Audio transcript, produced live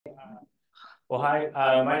Well, hi,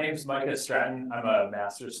 my name is Micah Stratton. I'm a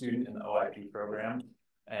master's student in the OIP program.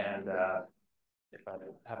 And if I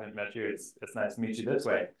haven't met you, it's nice to meet you this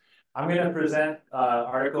way. I'm going to present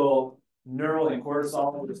article Neural and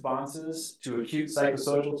Cortisol Responses to Acute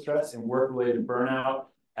Psychosocial Stress and Work-Related Burnout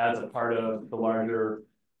as a part of the larger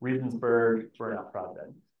Regensburg Burnout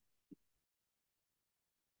Project.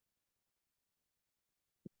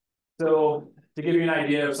 So to give you an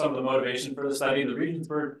idea of some of the motivation for the study, the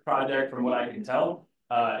Regensburg Project, from what I can tell,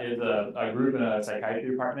 is a group in a psychiatry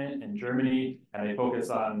department in Germany, and they focus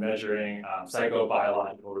on measuring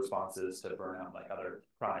psychobiological responses to burnout, like other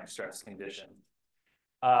chronic stress conditions.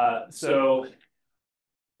 And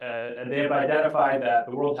they have identified that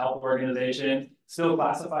the World Health Organization still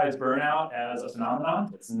classifies burnout as a phenomenon.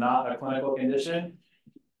 It's not a clinical condition.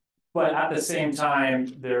 But at the same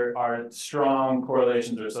time, there are strong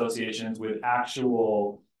correlations or associations with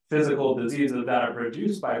actual physical diseases that are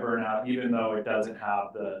produced by burnout, even though it doesn't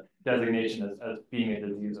have the designation as being a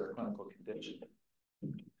disease or a clinical condition.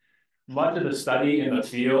 Much of the study in the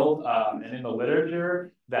field and in the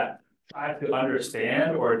literature that tries to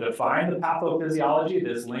understand or define the pathophysiology,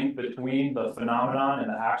 this link between the phenomenon and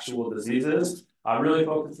the actual diseases, really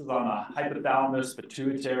focuses on the hypothalamus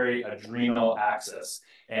pituitary adrenal axis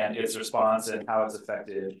and its response and how it's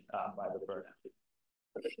affected by the burnout.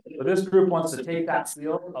 So this group wants to take that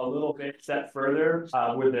field a little bit step further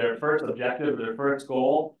with their first objective, their first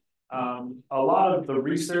goal. A lot of the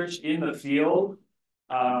research in the field,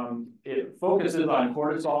 it focuses on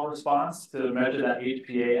cortisol response to measure that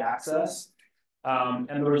HPA axis.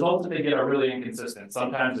 And the results that they get are really inconsistent.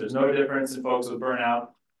 Sometimes there's no difference in folks with burnout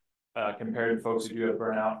compared to folks who do have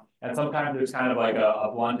burnout. And sometimes there's kind of like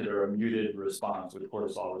a blunted or a muted response with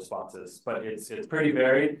cortisol responses, but it's pretty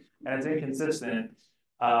varied and it's inconsistent.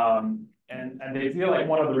 And they feel like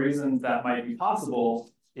one of the reasons that might be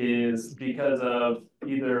possible is because of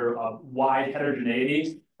either a wide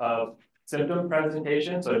heterogeneity of symptom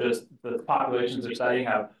presentation. So just the populations they're studying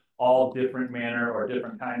have all different manner or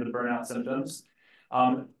different kinds of burnout symptoms.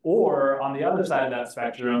 Or on the other side of that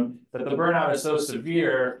spectrum, that the burnout is so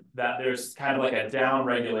severe that there's kind of like a down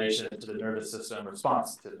regulation to the nervous system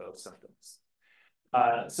response to those symptoms.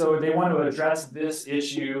 So they want to address this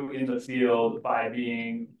issue in the field by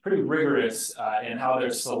being pretty rigorous in how they're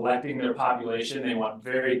selecting their population. They want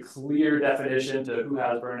very clear definition to who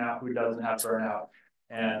has burnout, who doesn't have burnout.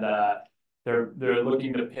 And they're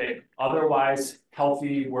looking to pick otherwise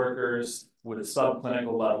healthy workers with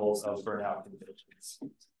subclinical levels of burnout conditions.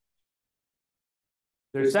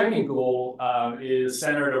 Their second goal is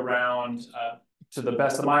centered around, to the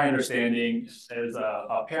best of my understanding, is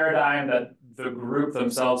a paradigm that the group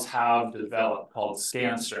themselves have developed called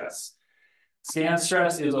scan stress. Scan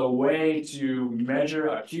stress is a way to measure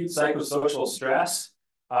acute psychosocial stress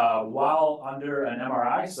while under an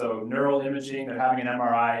MRI. So neural imaging, they're having an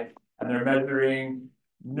MRI and they're measuring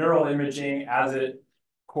neural imaging as it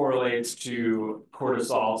correlates to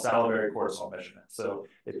cortisol, salivary cortisol measurement. So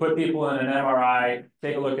they put people in an MRI,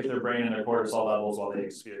 take a look at their brain and their cortisol levels while they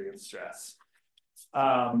experience stress.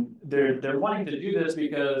 They're wanting to do this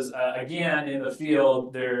because, again, in the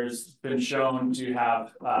field, there's been shown to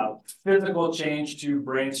have physical change to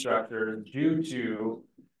brain structure due to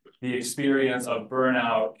the experience of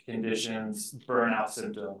burnout conditions, burnout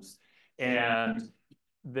symptoms. And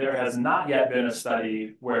there has not yet been a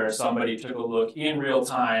study where somebody took a look in real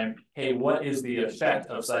time, hey, what is the effect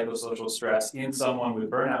of psychosocial stress in someone with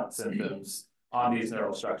burnout symptoms on these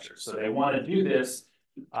neural structures? So they want to do this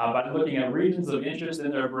by looking at regions of interest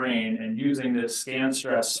in their brain and using this scan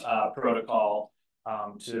stress protocol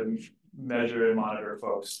to measure and monitor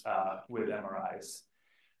folks with MRIs.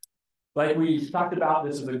 Like we talked about,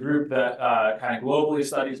 this is a group that kind of globally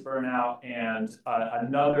studies burnout, and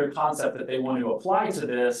another concept that they want to apply to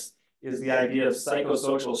this is the idea of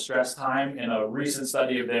psychosocial stress time. In a recent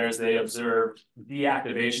study of theirs, they observed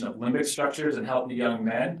deactivation of limbic structures in healthy young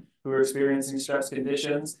men who are experiencing stress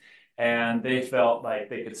conditions, and they felt like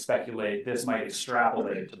they could speculate this might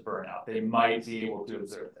extrapolate to burnout. They might be able to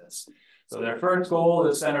observe this. So their first goal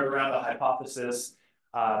is centered around a hypothesis.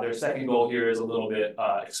 Their second goal here is a little bit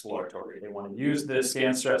exploratory. They want to use this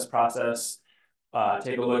scan stress process,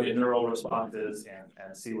 take a look at neural responses,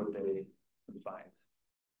 and see what they find.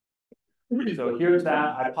 So here's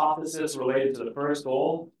that hypothesis related to the first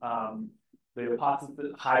goal. The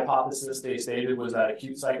hypothesis they stated was that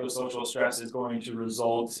acute psychosocial stress is going to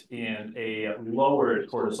result in a lowered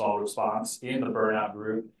cortisol response in the burnout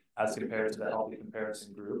group as compared to the healthy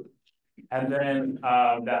comparison group. And then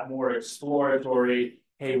that more exploratory,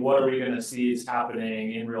 hey, what are we going to see is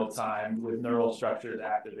happening in real time with neural structures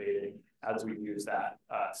activating as we use that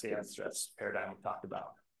scan stress paradigm we talked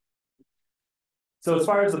about. So as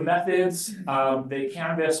far as the methods, they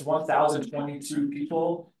canvassed 1,022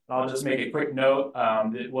 people. I'll just make a quick note.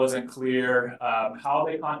 It wasn't clear how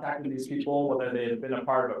they contacted these people, whether they had been a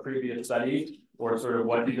part of a previous study or sort of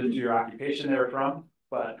what industry or occupation they were from,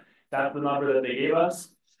 but that's the number that they gave us.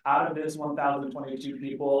 Out of this 1,022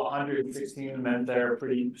 people, 116 met their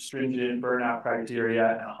pretty stringent burnout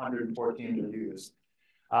criteria and 114 refused.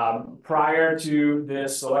 Prior to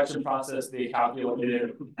this selection process, they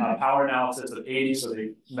calculated power analysis of 80, so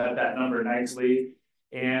they met that number nicely.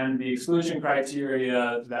 And the exclusion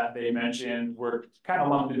criteria that they mentioned were kind of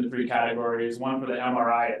lumped into 3 categories. One for the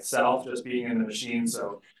MRI itself, just being in the machine,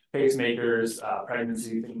 so pacemakers,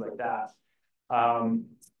 pregnancy, things like that.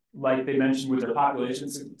 Like they mentioned with their population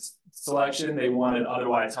selection, they wanted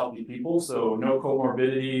otherwise healthy people, so no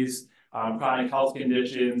comorbidities, chronic health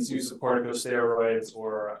conditions, use of corticosteroids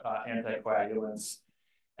or anticoagulants.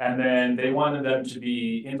 And then they wanted them to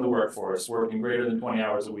be in the workforce, working greater than 20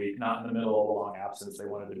 hours a week, not in the middle of a long absence. They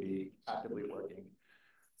wanted to be actively working.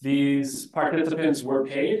 These participants were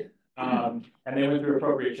paid, and they went through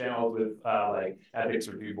appropriate channels with like ethics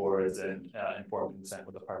review boards and informed consent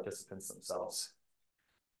with the participants themselves.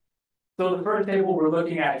 So the first table we're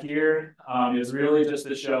looking at here is really just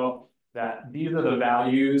to show that these are the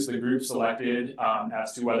values the group selected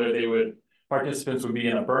as to whether participants would be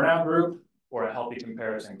in a burnout group or a healthy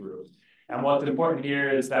comparison group. And what's important here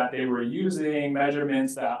is that they were using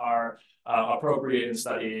measurements that are appropriate in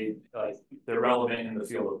study, like they're relevant in the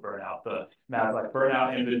field of burnout. The math like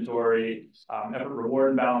burnout inventory, effort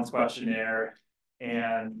reward balance questionnaire,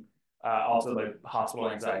 and also the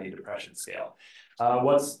hospital anxiety depression scale.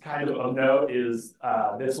 What's kind of note is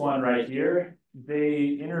this one right here.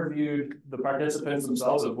 They interviewed the participants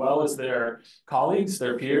themselves as well as their colleagues,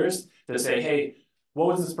 their peers, to say, hey, what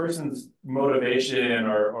was this person's motivation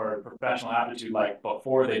or professional aptitude like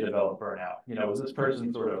before they developed burnout? You know, was this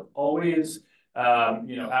person sort of always,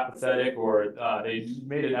 you know, apathetic, or they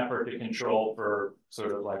made an effort to control for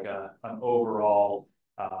sort of like an overall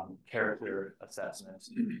character assessment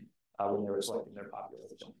when they were selecting their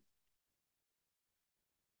population?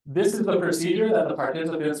 This is the procedure that the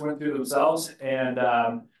participants went through themselves, and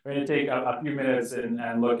we're going to take a few minutes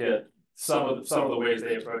and look at some of the ways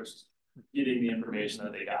they approached getting the information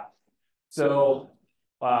that they got. So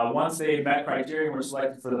once they met criteria and were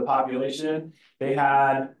selected for the population, they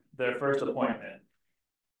had their first appointment.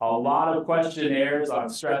 A lot of questionnaires on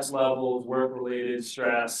stress levels, work-related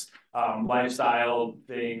stress, lifestyle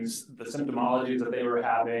things, the symptomologies that they were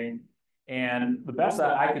having. And the best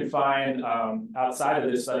that I could find outside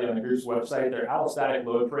of this study on the group's website, their allostatic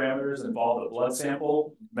load parameters involve a blood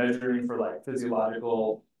sample measuring for like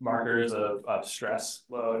physiological markers of stress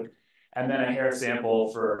load, and then a hair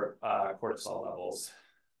sample for cortisol levels.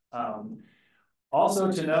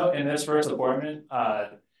 Also to note, in this first appointment,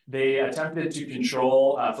 they attempted to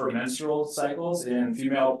control for menstrual cycles in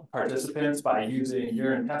female participants by using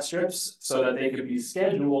urine test strips so that they could be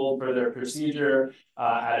scheduled for their procedure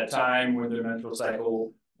at a time when their menstrual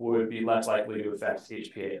cycle would be less likely to affect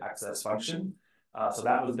HPA access function. So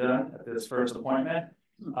that was done at this first appointment.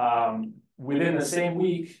 Within the same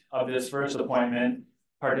week of this first appointment,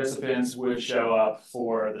 participants would show up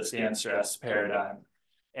for the scan stress paradigm.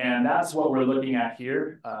 And that's what we're looking at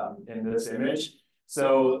here in this image.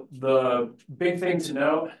 So the big thing to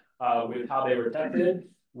note with how they were tested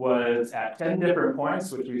was at 10 different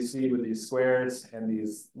points, which we see with these squares and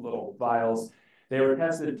these little vials. They were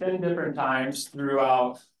tested 10 different times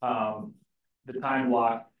throughout the time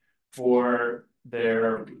block for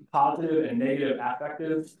their positive and negative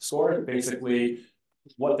affective score, basically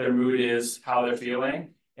what their mood is, how they're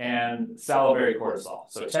feeling, and salivary cortisol.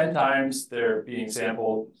 So 10 times they're being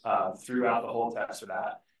sampled throughout the whole test for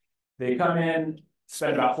that. They come in,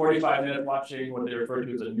 spend about 45 minutes watching what they refer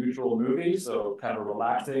to as a neutral movie, so kind of a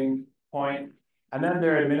relaxing point. And then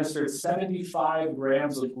they're administered 75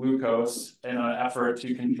 grams of glucose in an effort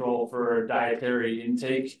to control for dietary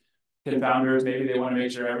intake confounders. Maybe they want to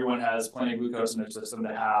make sure everyone has plenty of glucose in their system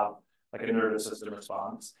to have like a nervous system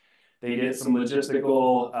response. They get some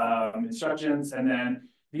logistical instructions, and then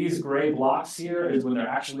these gray blocks here is when they're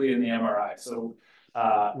actually in the MRI. So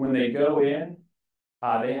when they go in,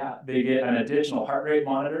 they get an additional heart rate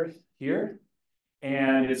monitor here,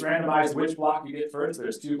 and it's randomized which block you get first.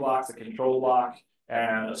 There's 2 blocks, a control block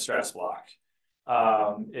and a stress block.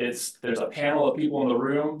 There's a panel of people in the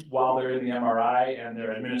room while they're in the MRI, and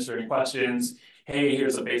they're administering questions. Hey,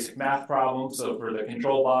 here's a basic math problem. So for the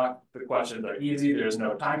control block, the questions are easy. There's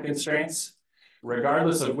no time constraints.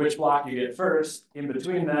 Regardless of which block you get first, in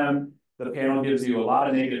between them, the panel gives you a lot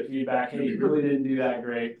of negative feedback. Hey, you really didn't do that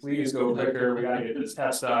great. Please go quicker. We got to get this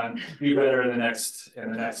test done. Do better in the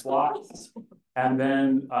next block. And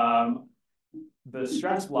then the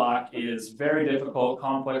stress block is very difficult,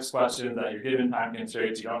 complex questions that you're given time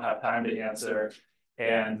constraints. You don't have time to answer.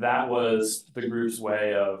 And that was the group's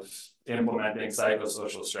way of implementing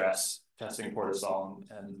psychosocial stress, testing cortisol,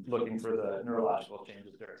 and looking for the neurological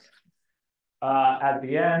changes there. At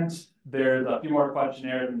the end, there's a few more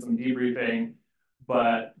questionnaires and some debriefing,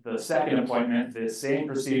 but the second appointment, the same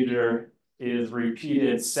procedure is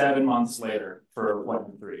repeated 7 months later for 1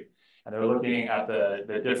 and 3. And they're looking at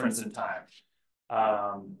the difference in time.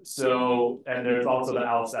 And there's also the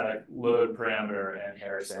allostatic load parameter and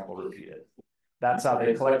hair sample repeated. That's how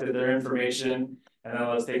they collected their information. And then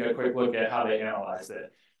let's take a quick look at how they analyzed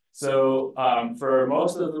it. So for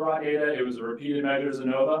most of the raw data, it was a repeated measures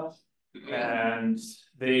ANOVA. And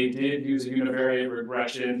they did use a univariate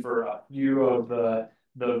regression for a few of the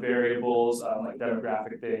variables, like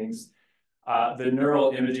demographic things. The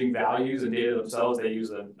neural imaging values and data themselves, they use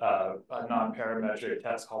a non-parametric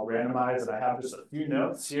test called randomized. And I have just a few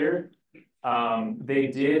notes here. They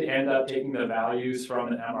did end up taking the values from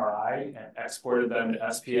an MRI and exported them to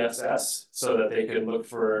SPSS so that they could look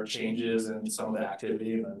for changes in some of the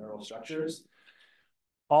activity in the neural structures.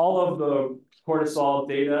 All of the cortisol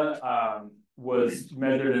data was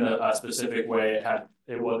measured in a specific way.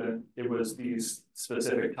 It was these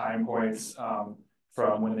specific time points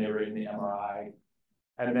from when they were in the MRI.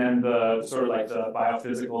 And then the sort of like the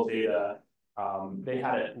biophysical data, they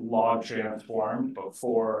had it log transformed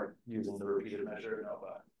before using the repeated measure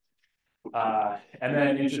ANOVA. And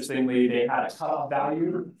then interestingly, they had a cutoff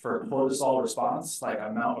value for cortisol response, like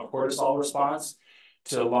amount of cortisol response,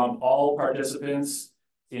 to lump all participants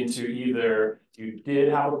into either you did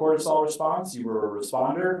have a cortisol response, you were a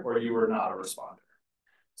responder, or you were not a responder.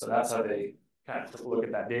 So that's how they kind of took a look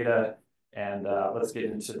at that data. And let's get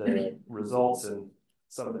into the results and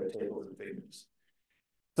some of their tables and figures.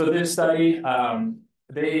 So this study,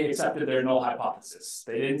 they accepted their null hypothesis.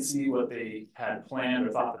 They didn't see what they had planned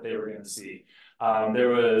or thought that they were going to see. There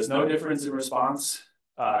was no difference in response,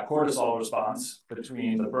 cortisol response,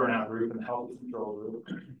 between the burnout group and the healthy control group.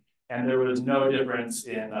 And there was no difference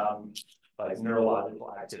in like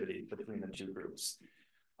neurological activity between the two groups.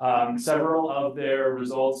 Several of their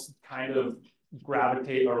results kind of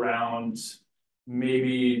gravitate around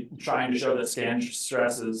maybe trying to show that scan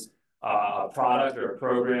stress is a product or a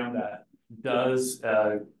program that does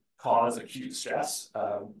cause acute stress,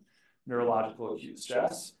 neurological acute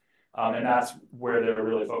stress. And that's where they're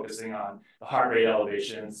really focusing on the heart rate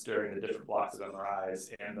elevations during the different blocks of MRIs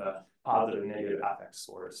and the positive and negative affect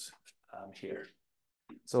scores here.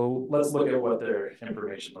 So let's look at what their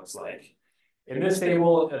information looks like. In this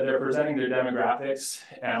table, they're presenting their demographics,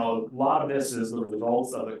 and a lot of this is the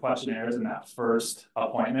results of the questionnaires in that first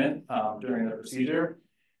appointment during the procedure.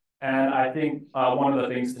 And I think one of the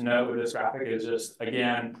things to note with this graphic is just,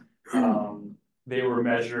 again, they were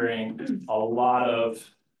measuring a lot of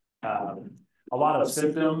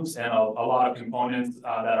symptoms and a lot of components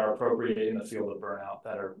that are appropriate in the field of burnout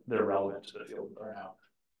they're relevant to the field of burnout.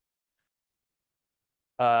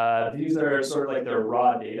 These are sort of like their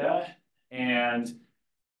raw data. And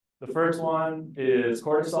the first one is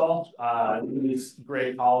cortisol. These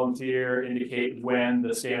gray columns here indicate when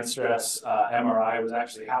the scan stress MRI was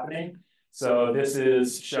actually happening. So this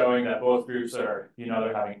is showing that both groups are,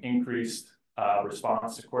 they're having increased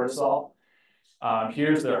response to cortisol.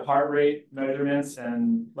 Here's their heart rate measurements.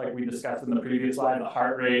 And like we discussed in the previous slide, the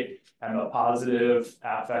heart rate and the positive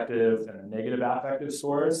affective and the negative affective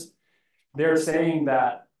scores. They're saying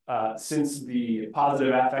that since the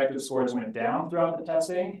positive affective scores went down throughout the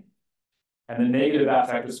testing and the negative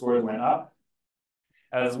affective scores went up,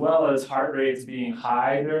 as well as heart rates being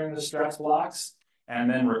high during the stress blocks and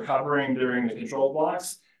then recovering during the control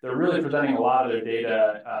blocks, they're really presenting a lot of their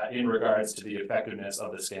data in regards to the effectiveness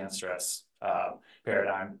of the scan stress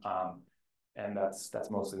paradigm. And that's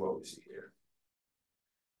mostly what we see here.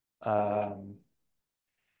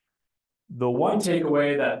 The one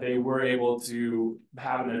takeaway that they were able to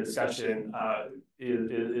have in a discussion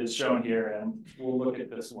is shown here, and we'll look at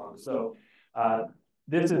this one. So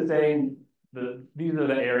this is saying these are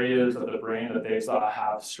the areas of the brain that they saw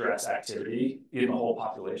have stress activity in the whole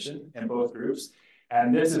population in both groups.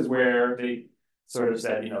 And this is where they sort of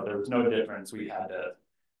said, there was no difference. We had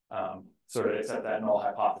to sort of accept that null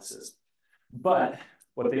hypothesis. But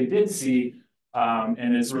what they did see,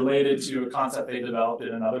 and it's related to a concept they developed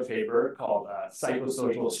in another paper called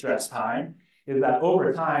psychosocial stress time, is that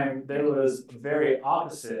over time, there was very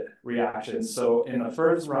opposite reactions. So in the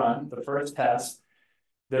first run, the first test,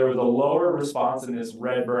 there was a lower response in this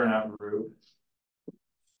red burnout group.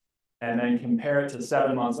 And then compare it to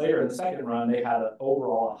 7 months later in the second run, they had an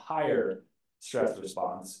overall higher stress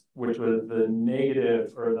response, which was the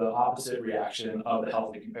negative or the opposite reaction of the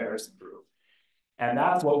healthy comparison group. And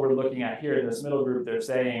that's what we're looking at here in this middle group. They're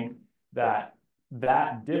saying that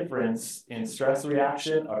that difference in stress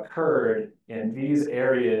reaction occurred in these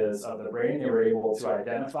areas of the brain they were able to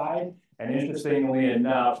identify. And interestingly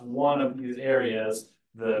enough, one of these areas,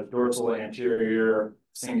 the dorsal anterior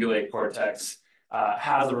cingulate cortex,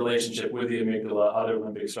 has a relationship with the amygdala, other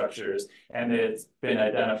limbic structures, and it's been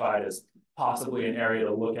identified as possibly an area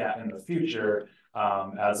to look at in the future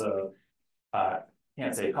as a,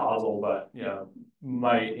 can't say causal, but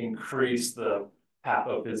might increase the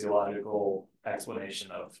pathophysiological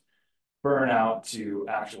explanation of burnout to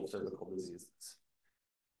actual physical diseases.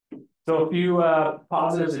 So a few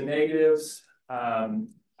positives and negatives.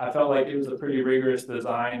 I felt like it was a pretty rigorous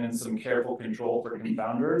design and some careful control for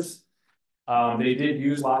confounders. They did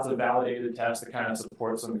use lots of validated tests to kind of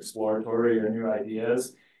support some exploratory or new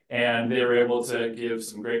ideas. And they were able to give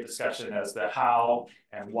some great discussion as to how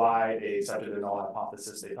and why they accepted the null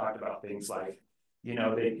hypothesis. They talked about things like,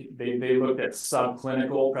 they looked at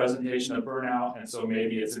subclinical presentation of burnout. And so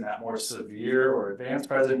maybe it's in that more severe or advanced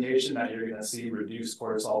presentation that you're going to see reduced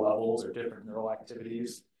cortisol levels or different neural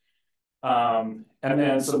activities. And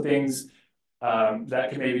then some things that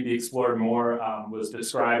can maybe be explored more was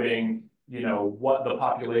describing what the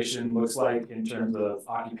population looks like in terms of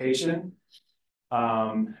occupation,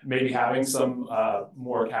 maybe having some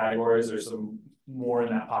more categories or some more in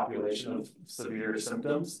that population of severe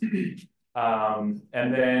symptoms. And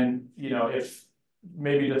then, if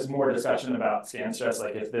maybe just more discussion about scan stress,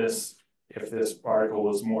 like if this article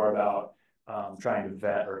was more about trying to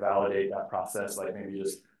vet or validate that process, like maybe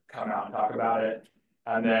just come out and talk about it.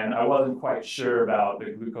 And then I wasn't quite sure about the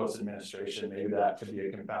glucose administration. Maybe that could be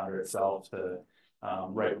a confounder itself to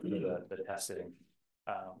right through the testing.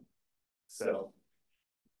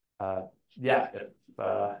 Yeah,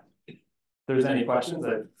 if there's any questions,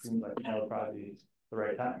 it seems like now would probably be the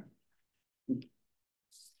right time.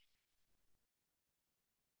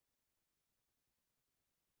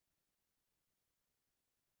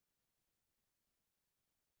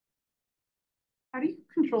 How do you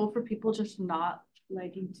control for people just not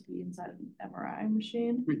liking to be inside an MRI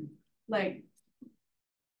machine? Like,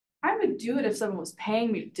 I would do it if someone was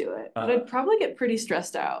paying me to do it, but I'd probably get pretty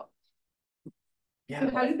stressed out. Yeah. So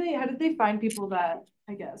how did they find people that,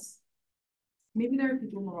 I guess, maybe there are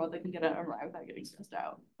people in the world that can get an MRI without getting stressed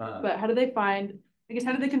out. But how do they find, I guess,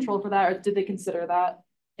 how did they control for that, or did they consider that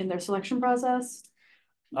in their selection process?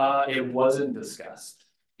 It wasn't discussed.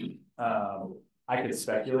 I could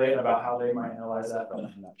speculate about how they might analyze that, but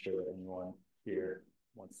I'm not sure that anyone here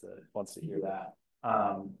wants to hear that.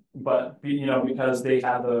 But because they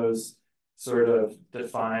have those sort of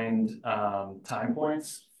defined time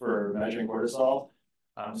points for measuring cortisol,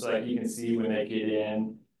 so like you can see when they get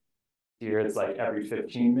in here, it's like every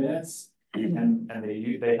 15 minutes, and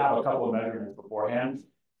they have a couple of measurements beforehand.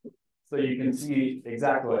 So you can see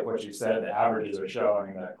exactly like what you said, the averages are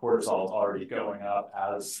showing that cortisol is already going up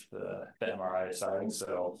as the MRI is starting.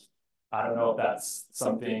 So I don't know if that's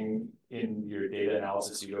something in your data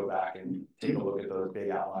analysis, you go back and take a look at those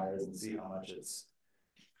big outliers and see how much it's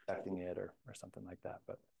affecting it or something like that.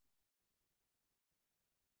 But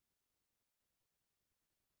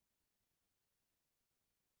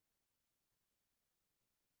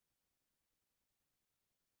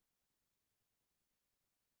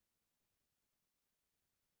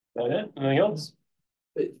anything else?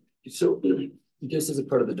 So just as a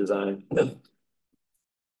part of the design, am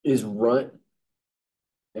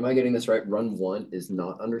I getting this right? Run 1 is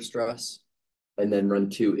not under stress, and then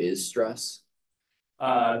run 2 is stress?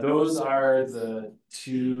 Those are the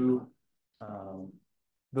two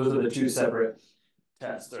separate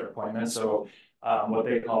tests or appointments. So what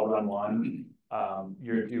they call run 1,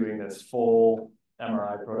 you're doing this full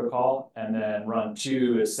MRI protocol, and then run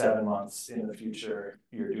 2 is 7 months in the future.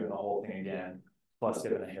 You're doing the whole thing again, plus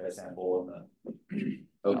giving a hair sample and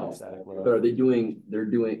the static load. But are they're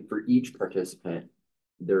doing for each participant,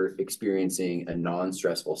 they're experiencing a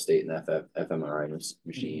non-stressful state in the fMRI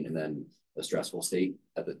machine, and then a stressful state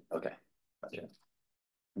at the, okay. Gotcha.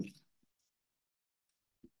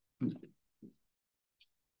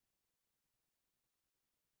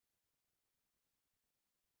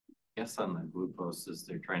 I guess on the glucose is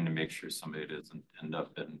they're trying to make sure somebody doesn't end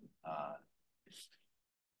up in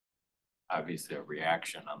obviously a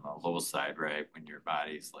reaction on the low side, right? When your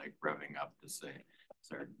body's like revving up to say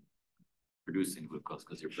start producing glucose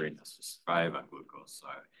because your brain has to survive on glucose. So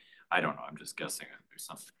I don't know, I'm just guessing that there's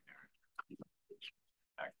something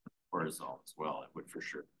there. Cortisol as well, it would for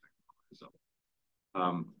sure.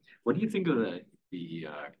 What do you think of the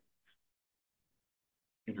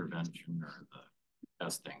intervention or the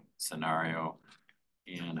testing scenario,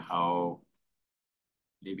 and how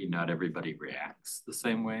maybe not everybody reacts the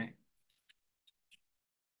same way?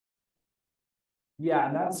 Yeah,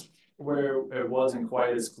 and that's where it wasn't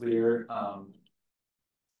quite as clear.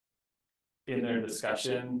 In their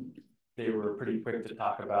discussion, they were pretty quick to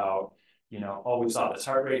talk about, you know, oh, we saw this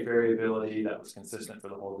heart rate variability that was consistent for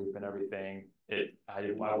the whole group and everything.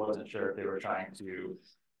 I wasn't sure if they were trying to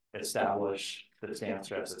establish the scan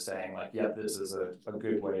stress as saying like, yep, this is a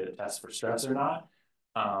good way to test for stress or not.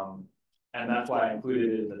 And that's why I included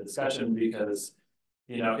it in the discussion, because,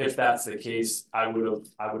 you know, if that's the case, I would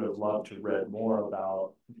have loved to read more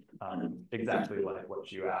about exactly like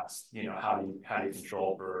what you asked, you know, how do you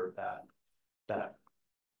control for that kind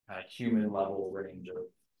of human level range of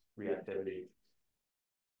reactivity.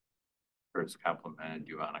 First complimented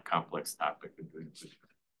you on a complex topic of doing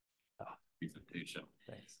presentation.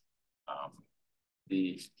 Thanks.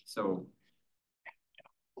 So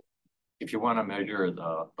if you want to measure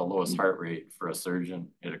the lowest heart rate for a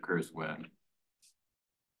surgeon, it occurs when?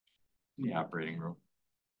 In the operating room.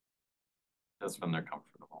 That's when they're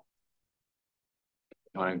comfortable.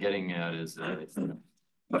 And what I'm getting at is that if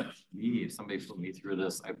somebody put me through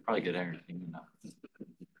this, I'd probably get entertained enough.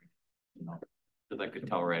 You know, because I could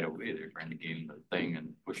tell right away they're trying to game the thing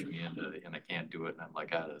and push me into it, and I can't do it, and I'm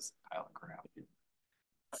like, this pile of crap.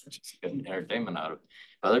 Just getting entertainment out of it.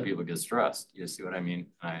 Other people get stressed. You see what I mean?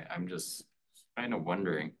 I'm just kind of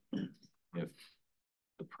wondering if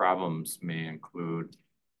the problems may include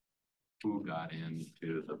who got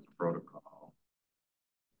into the protocol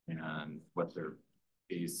and what their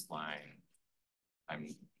baseline.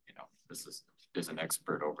 There's an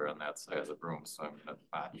expert over on that side of the room, so I'm gonna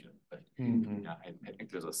botch it. But yeah, I think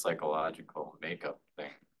there's a psychological makeup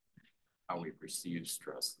thing, how we perceive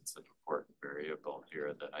stress. It's an important variable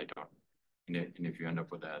here that I don't. And if you end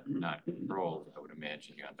up with that not controlled, I would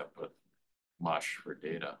imagine you end up with mush for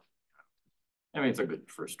data. I mean, it's a good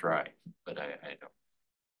first try, but I don't.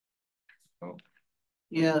 So.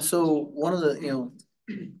 Yeah. So one of the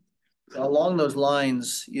along those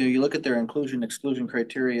lines, you look at their inclusion exclusion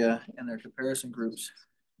criteria and their comparison groups,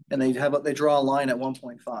 and they draw a line at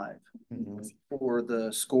 1.5 for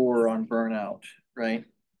the score on burnout, right?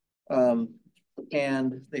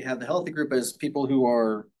 And they have the healthy group as people who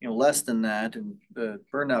are less than that, and the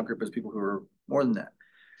burnout group as people who are more than that.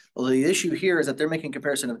 Well, the issue here is that they're making a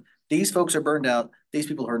comparison of these folks are burned out, these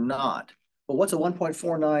people are not. But what's a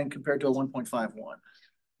 1.49 compared to a 1.51?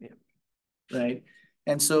 Yeah. Right.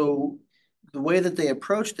 And so the way that they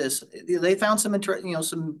approach this, they found some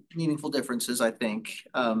some meaningful differences, I think.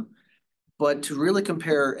 But to really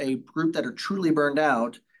compare a group that are truly burned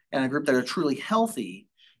out and a group that are truly healthy,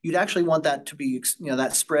 you'd actually want that to be,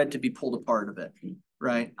 that spread to be pulled apart a bit,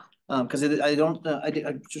 right? Because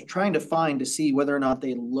I'm just trying to see whether or not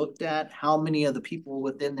they looked at how many of the people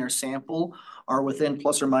within their sample are within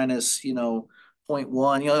plus or minus, 0.1.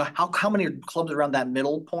 How many are clubbed around that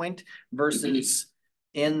middle point versus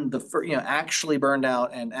in the actually burned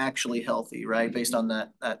out and actually healthy, right? Based on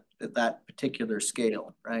that particular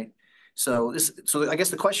scale, right? So I guess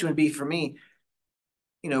the question would be for me,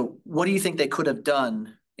 what do you think they could have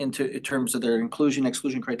done in terms of their inclusion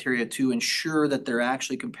exclusion criteria to ensure that they're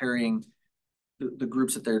actually comparing the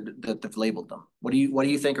groups that they've labeled them? What do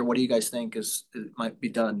you think, or what do you guys think might be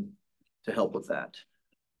done to help with that?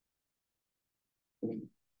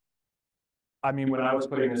 I mean, when I was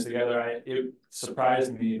putting this together, it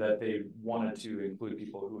surprised me that they wanted to include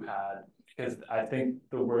people who had, because I think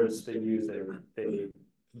the words they used, the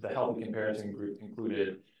healthy comparison group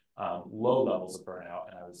included low levels of burnout,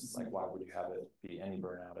 and I was like, why would you have it be any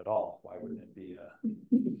burnout at all? Why wouldn't it be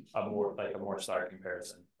a more stark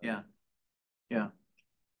comparison? Yeah.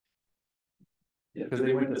 Because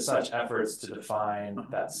they went to such efforts to define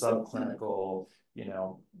that subclinical,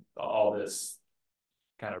 all this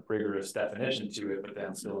kind of rigorous definition to it, but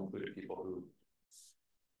then still included people who,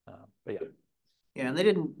 but yeah. Yeah, and they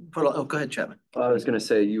didn't put. Oh, go ahead, Chapman. I was going to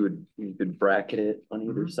say you could bracket it on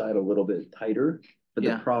either side a little bit tighter, but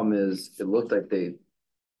the problem is it looked like they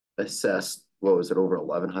assessed, what was it, over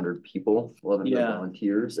 1,100 people, 1,100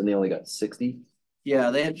 volunteers, and they only got 60.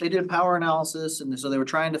 Yeah, they did power analysis, and so they were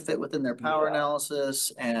trying to fit within their power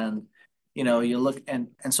analysis, and you look and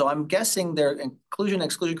so I'm guessing their inclusion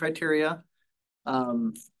exclusion criteria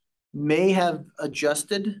may have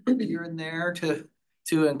adjusted here and there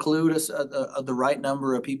to include the right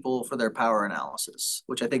number of people for their power analysis,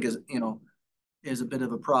 which I think is is a bit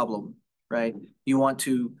of a problem, right? You want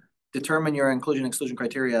to determine your inclusion exclusion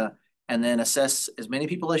criteria and then assess as many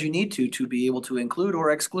people as you need to be able to include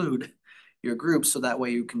or exclude your groups, so that way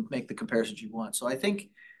you can make the comparisons you want. So I think,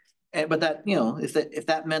 but that, you know, if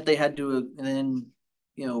that meant they had to then,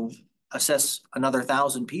 you know, assess another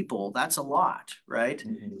 1,000 people, that's a lot, right?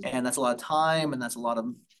 And that's a lot of time, and that's a lot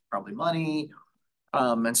of probably money.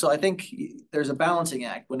 And so I think there's a balancing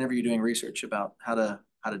act whenever you're doing research about how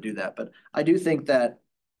to do that. But I do think that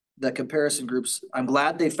the comparison groups, I'm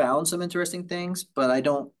glad they found some interesting things, but I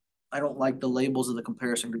don't like the labels of the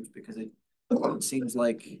comparison groups, because it seems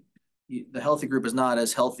like the healthy group is not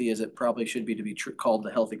as healthy as it probably should be to be called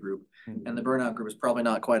the healthy group. And the burnout group is probably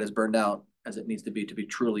not quite as burned out as it needs to be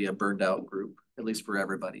truly a burned out group, at least for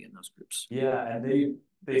everybody in those groups. Yeah, and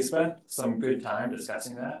they spent some good time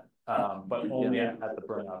discussing that, but only at the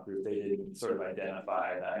burnout group, they didn't sort of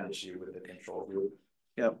identify that issue with the control group.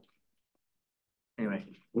 Yep. Anyway,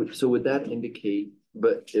 So would that indicate,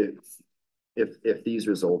 but if these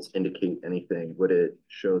results indicate anything, would it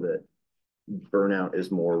show that burnout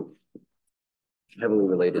is more heavily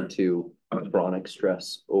related to chronic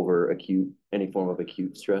stress over any form of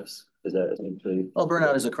acute stress? Is that essentially? well,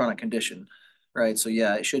 burnout is a chronic condition, right? So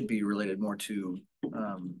yeah, it should be related more to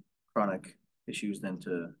chronic issues than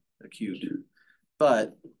to acute.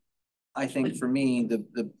 But I think for me,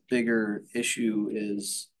 the bigger issue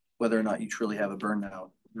is whether or not you truly have a burnout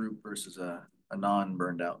group versus a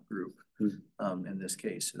non-burned out group. In this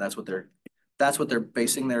case, that's what they're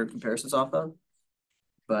basing their comparisons off of.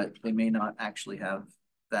 But they may not actually have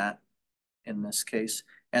that in this case.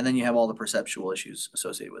 And then you have all the perceptual issues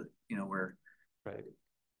associated with it, you know, where Right.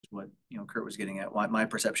 what, you know, Kurt was getting at, my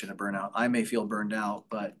perception of burnout. I may feel burned out,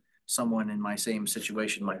 but someone in my same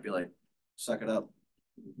situation might be like, suck it up.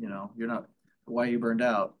 You know, why are you burned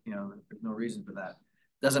out? You know, there's no reason for that.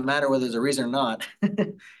 Doesn't matter whether there's a reason or not.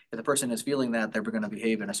 If the person is feeling that, they're going to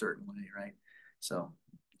behave in a certain way, right? So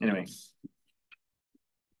anyway.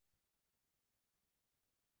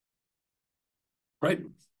 Right.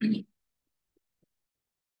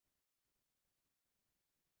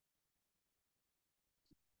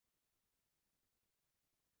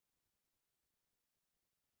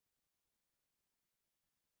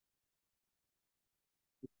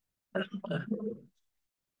 It's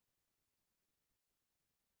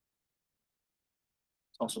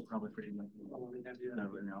also probably pretty much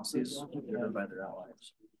analyses driven by their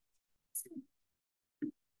allies.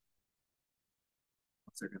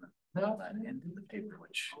 They're gonna put that into the paper,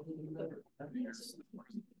 which.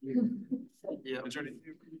 Yeah.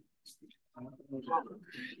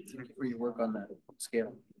 Where you work on that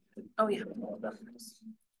scale. Oh, yeah.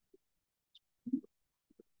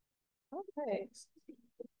 Okay.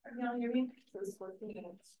 Can y'all hear me?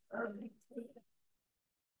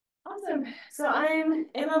 Awesome. So I'm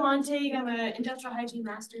Emma Montague. I'm an industrial hygiene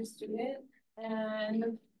master's student. And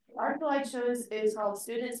the article I chose is called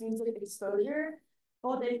Students' Music Exposure,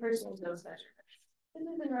 Full Day Personal Dose Measure. This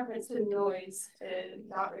is in reference to noise and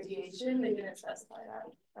not radiation. They didn't specify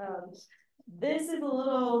that. This is a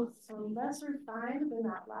little less refined than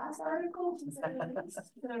that last article,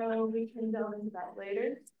 so we can delve into that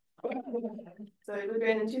later. So it was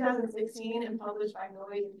written in 2016 and published by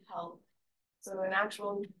Noise and Health. So an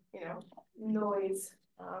actual, you know, noise,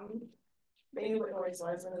 maybe what noise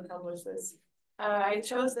was when they published this. I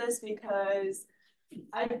chose this because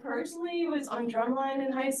I personally was on drumline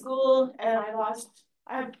in high school, and I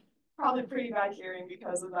have probably pretty bad hearing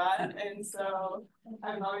because of that. And so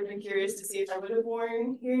I've always been curious to see if I would have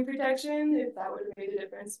worn hearing protection, if that would have made a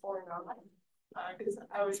difference for drumline. Because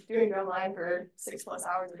I was doing drumline for 6+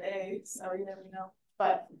 hours a day, so you never know.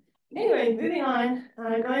 But anyway, moving on,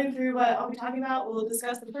 going through what I'll be talking about, we'll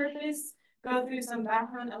discuss the purpose, go through some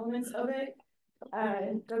background elements of it,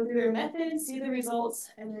 go through their methods, see the results,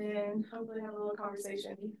 and then hopefully have a little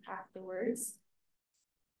conversation afterwards.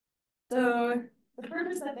 So the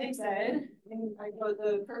purpose that they said, and I quote,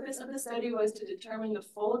 the purpose of the study was to determine the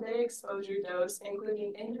full day exposure dose,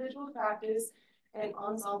 including individual practice and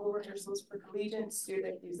ensemble rehearsals for collegiate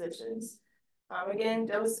student musicians. Again,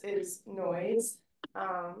 dose is noise.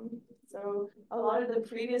 So a lot of the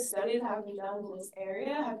previous studies have been done in this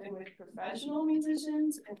area have been with professional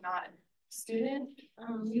musicians and not student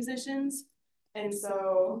musicians. And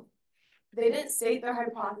so they didn't state their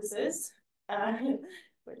hypothesis,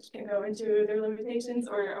 which can go into their limitations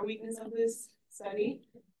or a weakness of this study.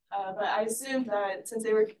 But I assume that since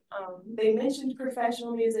they mentioned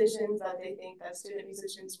professional musicians, that they think that student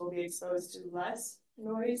musicians will be exposed to less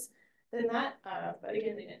noise than that. But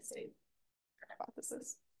again, they didn't state their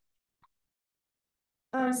hypothesis.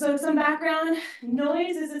 So some background,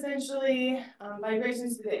 noise is essentially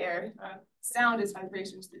vibrations through the air. Sound is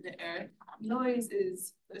vibrations through the air. Noise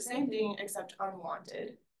is the same thing except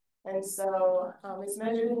unwanted. And so it's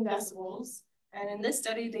measured in decibels. And in this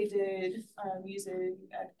study, they did using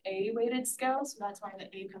an A-weighted scale. So that's why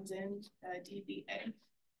the A comes in, dBA.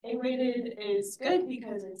 A-weighted is good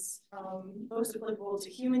because it's most applicable to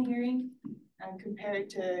human hearing compared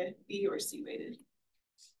to B or C-weighted.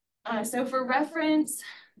 So for reference,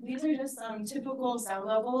 these are just some typical sound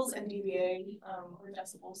levels in dBA or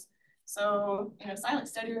decibels. So, silent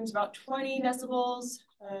study room is about 20 decibels,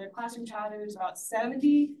 classroom chatter is about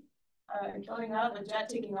 70. Going up, a jet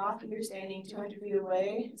taking off, and you're standing 200 feet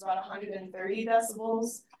away, it's about 130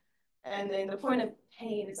 decibels. And then the point of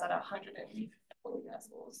pain is at 140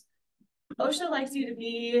 decibels. OSHA likes you to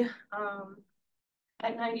be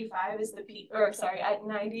at 95 is the at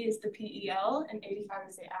 90 is the PEL and 85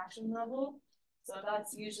 is the action level. So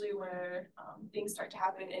that's usually where things start to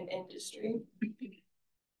happen in industry.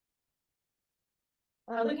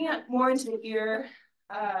 Looking at more into the ear,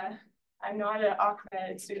 I'm not an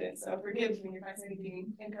Ahmed student, so forgive me if I say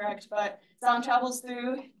anything incorrect, but sound travels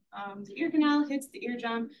through the ear canal, hits the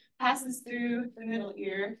eardrum, passes through the middle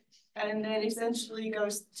ear, and then essentially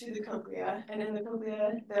goes to the cochlea. And in the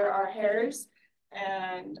cochlea, there are hairs.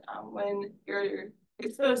 And when you're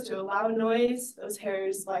exposed to a loud noise, those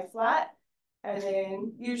hairs lie flat, and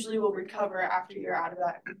then usually will recover after you're out of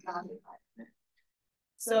that environment.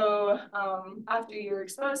 So after you're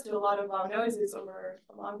exposed to a lot of loud noises over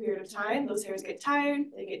a long period of time, those hairs get tired,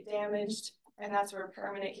 they get damaged, and that's where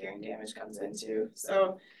permanent hearing damage comes into.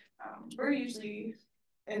 So we're usually,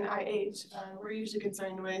 in IH, we're usually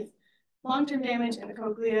concerned with long-term damage in the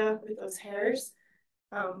cochlea with those hairs.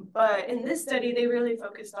 But in this study, they really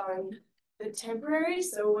focused on the temporary.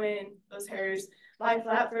 So when those hairs lie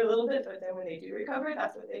flat for a little bit, but then when they do recover,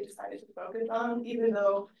 that's what they decided to focus on, even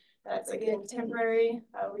though that's, again, temporary.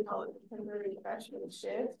 We call it the temporary professional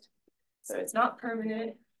shift. So it's not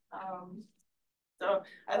permanent. So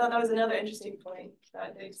I thought that was another interesting point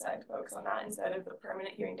that they decided to focus on that instead of the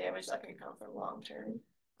permanent hearing damage that can come from long-term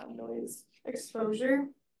noise exposure.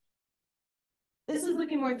 This is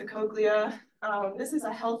looking more at the cochlea. This is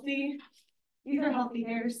these are healthy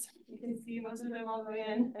hairs. You can see most of them all the way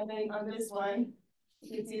in. And then on this one,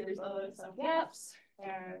 you can see there's some gaps.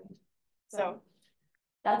 And so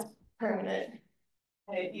that's permanent.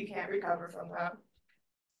 You can't recover from that.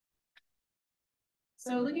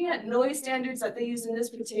 So looking at noise standards that they used in this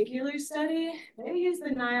particular study, they used the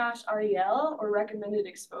NIOSH REL, or recommended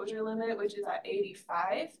exposure limit, which is at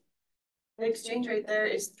 85. The exchange rate there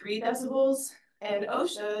is 3 decibels, and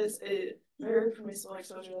OSHA's their permissible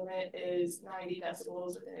exposure limit is 90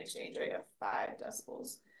 decibels with an exchange rate of 5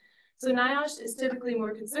 decibels. So NIOSH is typically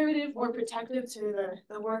more conservative, more protective to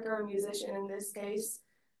the worker or musician in this case.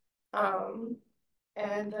 And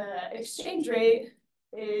the exchange rate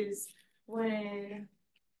is when,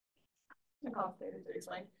 complicated to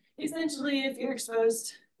explain. Essentially, if you're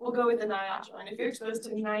exposed, we'll go with the NIOSH one. If you're exposed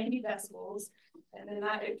to 90 decibels, and then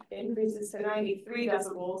that increases to 93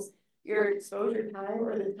 decibels, your exposure time,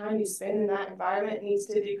 or the time you spend in that environment, needs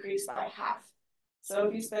to decrease by half. So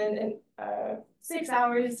if you spend 6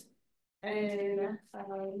 hours and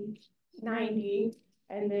 90,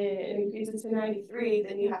 and then it increases to 93,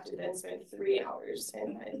 then you have to then spend 3 hours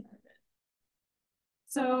in that environment.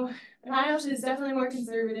 So NIOSH is definitely more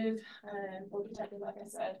conservative and more protective, like I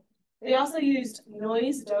said. They also used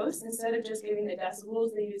noise dose. Instead of just giving the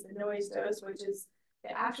decibels, they used the noise dose, which is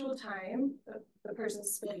the actual time the person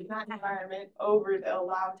spent in that environment over the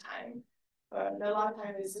allowed time. The allowed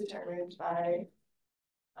time is determined by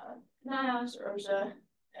NIOSH or OSHA,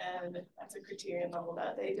 and that's a criterion level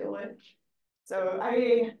that they deal with. So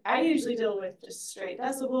I usually deal with just straight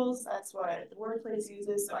decibels. That's what the workplace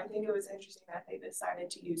uses. So I think it was interesting that they decided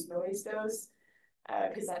to use noise dose,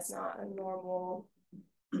 because that's not a normal,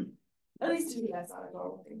 at least to me, that's not a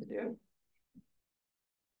normal thing to do.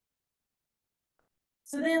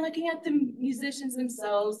 So then looking at the musicians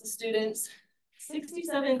themselves, the students,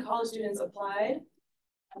 67 college students applied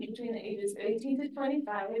between the ages of 18 to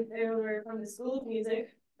 25. They were from the School of Music,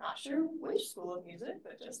 not sure which School of Music,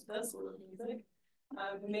 but just the School of Music,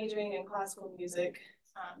 majoring in classical music,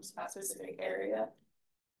 that specific area.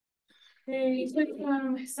 They took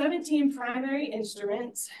 17 primary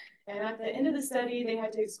instruments, and at the end of the study, they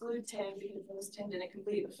had to exclude 10 because those 10 didn't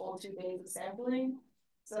complete the full 2 days of sampling.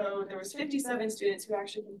 So there was 57 students who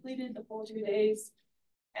actually completed the full 2 days,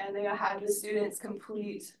 and they had the students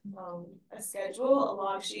complete a schedule, a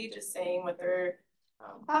log sheet, just saying what their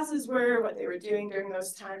classes were, what they were doing during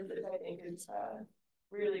those times, which I think is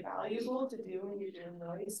really valuable to do when you're doing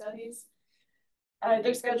noise studies.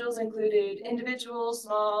 Their schedules included individual,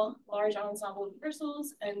 small, large ensemble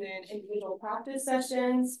rehearsals, and then individual practice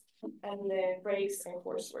sessions, and then breaks and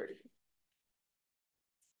coursework.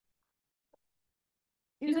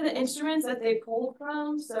 These are the instruments that they pulled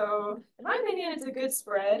from. So in my opinion, it's a good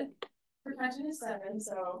spread. Percussion is 7,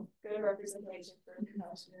 so good representation for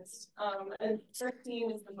percussionists. And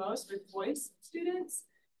 13 is the most with voice students.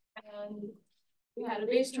 And we had a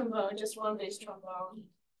bass trombone, just one bass trombone.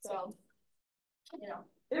 So, you know,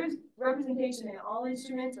 there's representation in all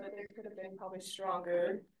instruments, but there could have been probably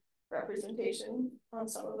stronger representation on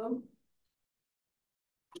some of them.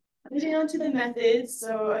 Moving on to the methods.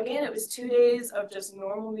 So again, it was 2 days of just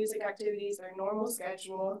normal music activities, their normal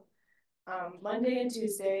schedule. Monday and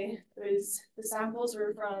Tuesday, the samples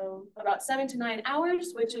were from about 7 to 9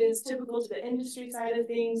 hours, which is typical to the industry side of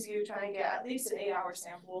things. You try and get at least an 8-hour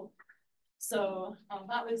sample. So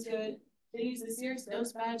that was good. They use the Sears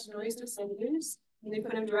dose badge noise dosimeters, and they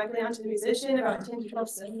put them directly onto the musician about 10 to 12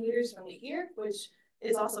 centimeters from the ear, which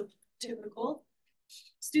is also typical.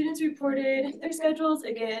 Students reported their schedules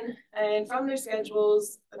again, and from their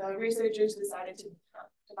schedules, the researchers decided to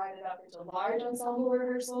divide it up into large ensemble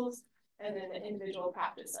rehearsals and then the individual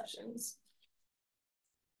practice sessions.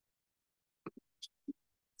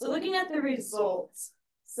 So looking at the results,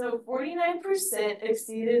 so 49%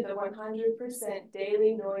 exceeded the 100%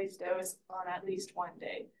 daily noise dose on at least 1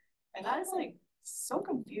 day. And that is like so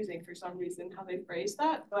confusing for some reason how they phrased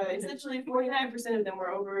that, but essentially 49% of them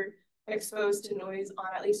were overexposed to noise on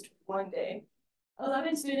at least 1 day.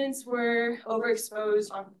 11 students were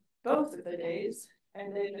overexposed on both of the days.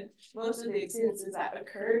 And then most of the exceedances that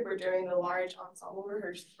occurred were during the large ensemble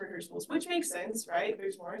rehearsals, which makes sense, right?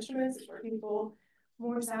 There's more instruments, there's more people,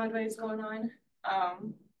 more sound waves going on.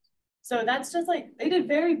 So that's just like, they did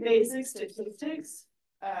very basic statistics.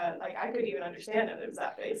 Like I couldn't even understand it was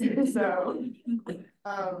that basic. So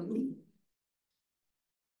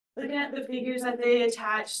looking at the figures that they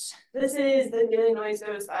attached, this is the daily noise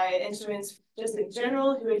dose by instruments just in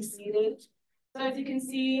general who exceeded. So as you can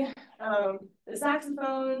see, the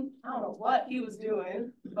saxophone, I don't know what he was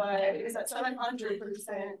doing, but it was at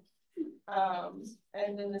 700%.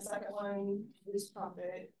 And then the second one is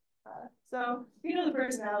trumpet. So you know the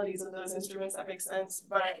personalities of those instruments, that makes sense.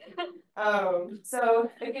 But so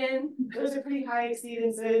again, those are pretty high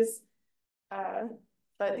exceedances,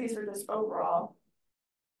 but these are just overall.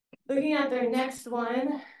 Looking at their next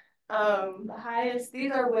one, the highest,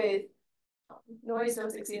 these are with noise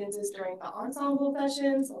dose exceedances during the ensemble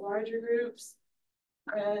sessions, the larger groups.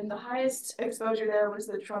 And the highest exposure there was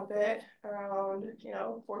the trumpet, around,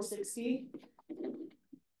 460.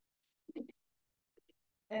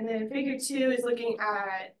 And then figure 2 is looking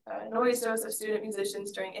at noise dose of student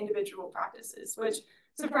musicians during individual practices, which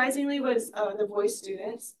surprisingly was the voice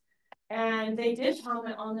students. And they did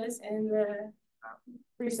comment on this in the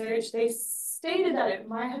research. They stated that it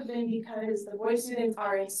might have been because the voice students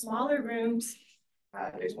are in smaller rooms.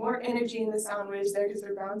 There's more energy in the sound waves there because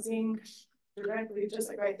they're bouncing directly, just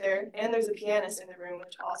like right there. And there's a pianist in the room,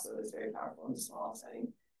 which also is very powerful in a small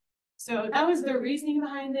setting. So that was the reasoning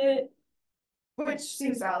behind it, which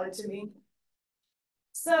seems valid to me.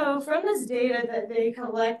 So from this data that they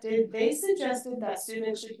collected, they suggested that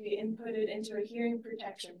students should be inputted into a hearing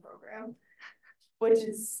protection program, which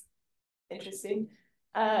is interesting.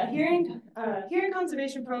 Hearing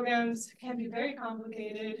conservation programs can be very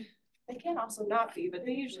complicated. They can also not be, but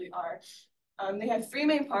they usually are. They have 3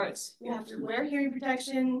 main parts. You have to wear hearing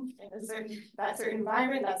protection in a certain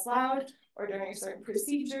environment that's loud or during a certain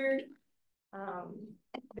procedure.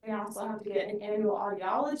 They also have to get an annual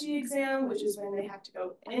audiology exam, which is when they have to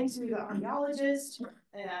go into the audiologist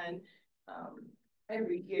and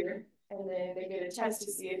every year. And then they get a test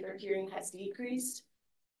to see if their hearing has decreased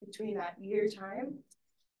between that year time.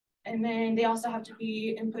 And then they also have to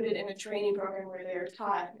be inputted in a training program where they're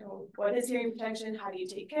taught, what is hearing protection? How do you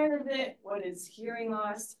take care of it? What is hearing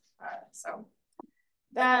loss? So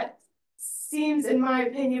that seems, in my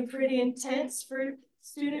opinion, pretty intense for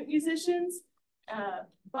student musicians.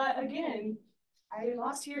 But again, I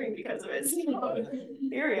lost hearing because of it. So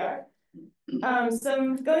here we are.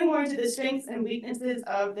 So going more into the strengths and weaknesses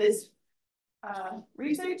of this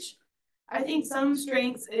research, I think some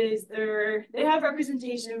strengths is they have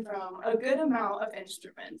representation from a good amount of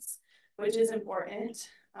instruments, which is important.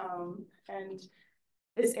 And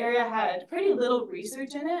this area had pretty little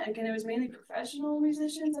research in it. Again, it was mainly professional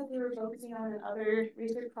musicians that they were focusing on in other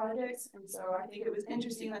research projects. And so I think it was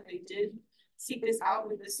interesting that they did seek this out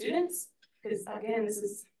with the students, because again, this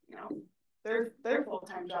is, their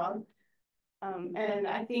full-time job. And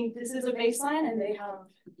I think this is a baseline and they have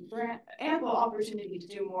ample opportunity to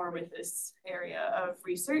do more with this area of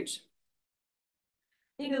research.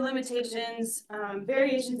 I think the limitations,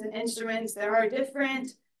 variations in instruments, there are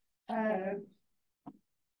different,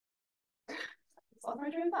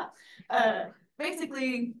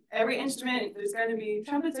 basically every instrument, there's going to be,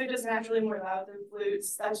 trumpets are just naturally more loud than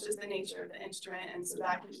flutes. That's just the nature of the instrument. And so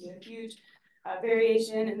that can be a huge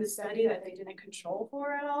variation in the study that they didn't control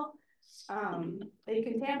for at all. They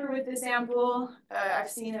can tamper with the sample. I've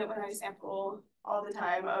seen it when I sample all the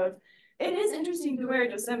time of, it is interesting to wear a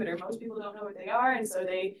dosimeter. Most people don't know what they are. And so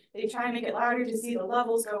they try and make it louder to see the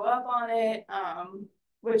levels go up on it,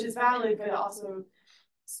 which is valid, but also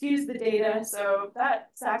skews the data. So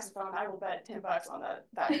that saxophone, I will bet $10 on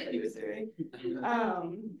that he was doing.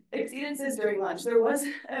 Exceedances during lunch. There was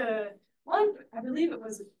one, I believe it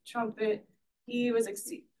was a trumpet. He was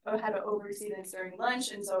had an overexceedance during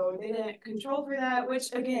lunch, and so they didn't control for that,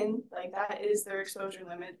 which again, like that is their exposure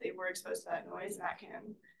limit. They were exposed to that noise, and that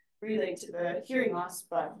can relate to the hearing loss,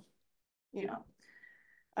 but you know.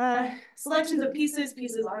 Selections of pieces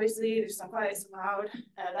obviously there's some quiet, some loud,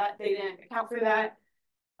 that they didn't account for that.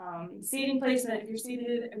 Seating placement, if you're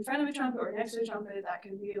seated in front of a trumpet or next to a trumpet, that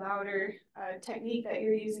can be louder. Technique that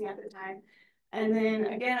you're using at the time. And then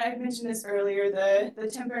again, I mentioned this earlier, the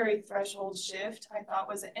temporary threshold shift I thought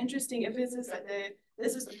was an interesting emphasis that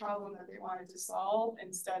this is the problem that they wanted to solve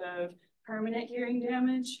instead of permanent hearing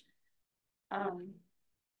damage.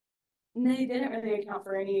 They didn't really account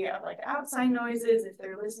for any of like outside noises if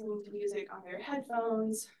they're listening to music on their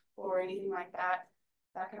headphones or anything like that.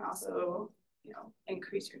 That can also, you know,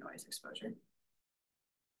 increase your noise exposure.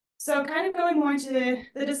 So kind of going more into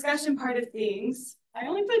the discussion part of things, I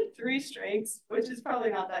only put 3 strengths, which is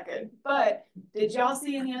probably not that good, but did y'all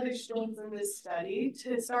see any other strengths in this study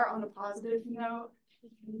to start on a positive note?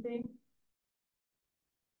 Anything?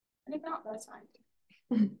 And if not, that's fine.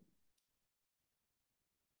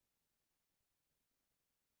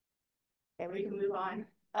 Okay, we can move on.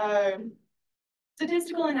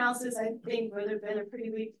 Statistical analysis, I think, would have been a pretty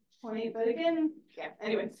weak point, but again, yeah,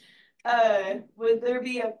 anyway. Would there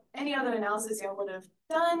be any other analysis y'all would have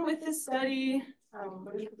done with this study?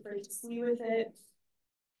 What do you prefer to see with it?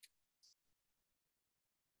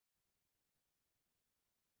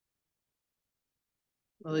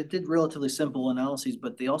 Well, they did relatively simple analyses,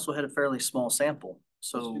 but they also had a fairly small sample.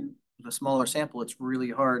 So with a smaller sample, it's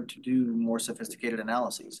really hard to do more sophisticated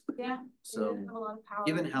analyses. Yeah. So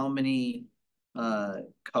given how many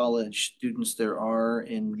college students there are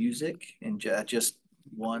in music and just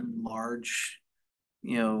one large,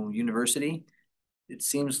 you know, university, it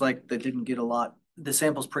seems like they didn't get a lot. The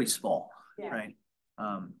sample's pretty small, right?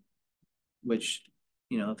 Which,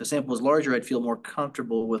 you know, if the sample was larger, I'd feel more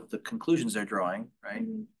comfortable with the conclusions they're drawing, right?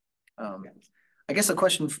 Mm-hmm. I guess a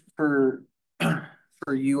question for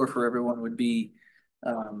you or for everyone would be,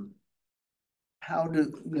 how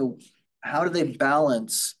do they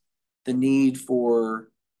balance the need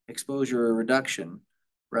for exposure reduction,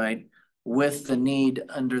 right, with the need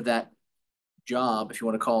under that job, if you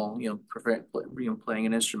want to call, you know, playing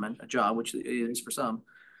an instrument a job, which it is for some,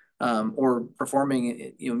 or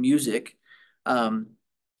performing, you know, music,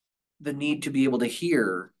 the need to be able to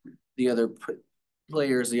hear the other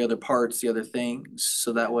players, the other parts, the other things,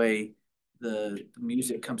 so that way the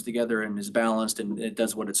music comes together and is balanced and it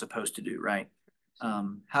does what it's supposed to do, right?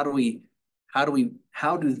 How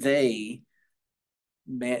do they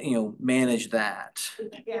manage that?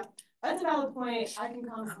 Yeah, that's a valid point. I can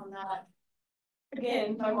comment on that.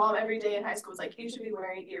 Again, my mom every day in high school was like, you should be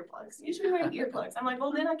wearing earplugs. You should be wearing earplugs. I'm like,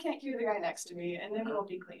 well, then I can't hear the guy next to me and then it won't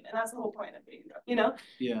be clean. And that's the whole point of being, you know?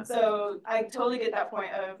 Yeah. So I totally get that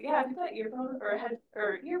point of, yeah, if you put earphones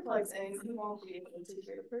or earplugs in, you won't be able to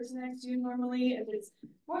hear the person next to you normally. If it's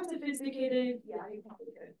more sophisticated, yeah, you probably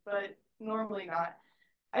could, but normally not.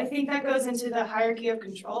 I think that goes into the hierarchy of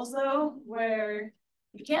controls though, where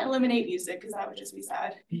you can't eliminate music because that would just be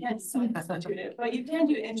sad. You can't substitute it, but you can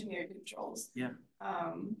do engineered controls. Yeah.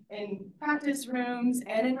 In practice rooms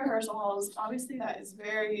and in rehearsal halls, obviously that is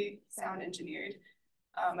very sound engineered.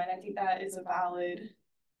 And I think that is a valid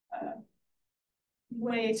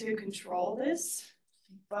way to control this.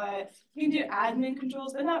 But you can do admin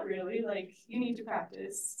controls, but not really. Like you need to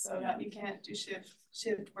practice so that you can't do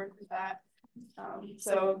shift work with that.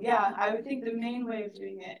 So yeah, I would think the main way of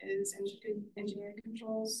doing it is engineering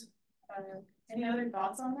controls. Any other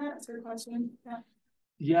thoughts on that? That's a good question.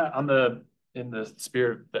 Yeah, in the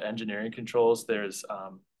spirit of the engineering controls, there's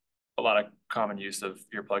a lot of common use of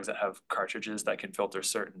earplugs that have cartridges that can filter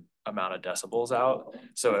certain amount of decibels out.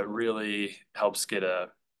 So it really helps get a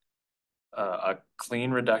a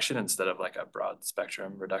clean reduction instead of like a broad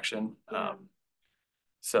spectrum reduction. Yeah.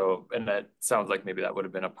 So, and that sounds like maybe that would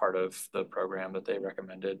have been a part of the program that they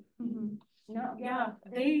recommended. No, yeah,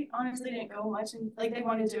 they honestly didn't go much in, like, they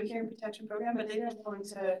wanted to do a hearing protection program, but they didn't go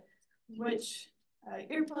into which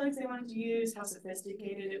earplugs they wanted to use, how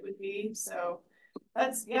sophisticated it would be. So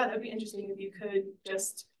that's, yeah, that'd be interesting if you could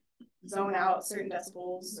just zone out certain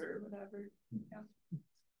decibels or whatever. Yeah.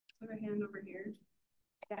 Put a hand over here.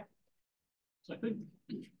 Yeah. So I think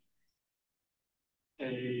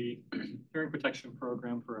a hearing protection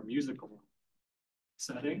program for a musical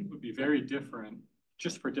setting would be very different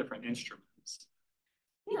just for different instruments.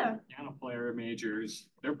 Yeah. Piano player majors,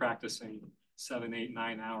 they're practicing 7, 8,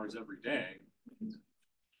 9 hours every day.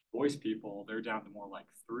 Voice people, they're down to more like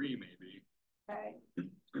 3 maybe. Right.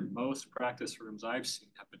 Most practice rooms I've seen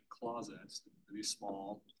have been closets, pretty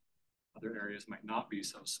small. Other areas might not be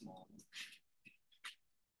so small.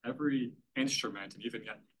 Every instrument, and even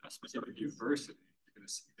at a specific university, you're going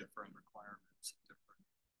to see different requirements.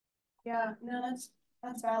 Yeah, no,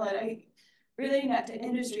 that's valid. Relating that to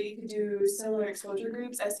industry, you could do similar exposure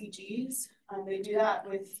groups, SEGs. They do that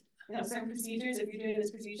with, you know, certain procedures. If you're doing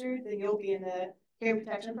this procedure, then you'll be in the hearing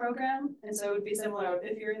protection program. And so it would be similar.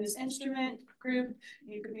 If you're in this instrument group,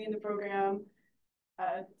 you could be in the program,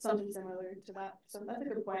 something similar to that. So that's a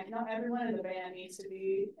good point. Not everyone in the band needs to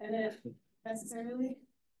be in it necessarily.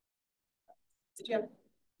 Did you have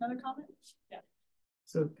another comment? Yeah.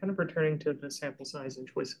 So kind of returning to the sample size and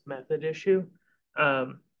choice of method issue,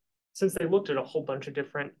 since they looked at a whole bunch of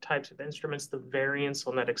different types of instruments, the variance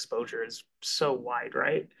on that exposure is so wide,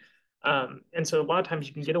 right? And so a lot of times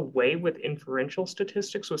you can get away with inferential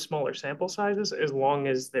statistics with smaller sample sizes as long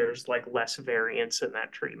as there's like less variance in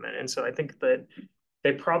that treatment. And so I think that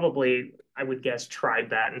they probably, I would guess, tried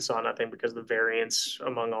that and saw nothing because the variance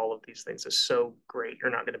among all of these things is so great, you're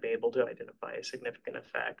not going to be able to identify a significant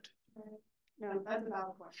effect. No, that's a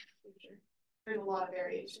valid point. Sure. There's a lot of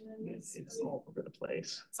variation in this. It's all over the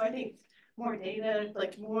place. So I think more data,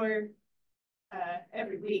 like more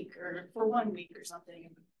every week or for 1 week or something.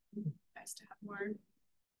 Nice to have more.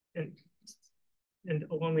 And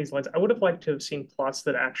along these lines, I would have liked to have seen plots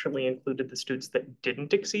that actually included the students that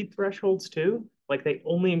didn't exceed thresholds too. Like they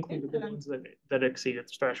only included the ones that exceeded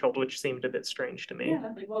the threshold, which seemed a bit strange to me.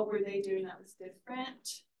 Yeah, like what were they doing that was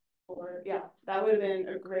different? Or yeah, that would have been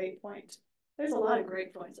a great point. There's a lot of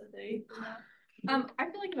great points that they. I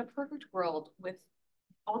feel like in a perfect world with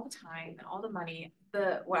all the time and all the money,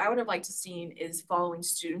 what I would have liked to seen is following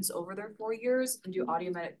students over their 4 years and do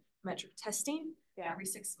audiometric testing every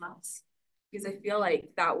 6 months. Because I feel like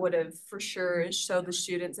that would have for sure showed the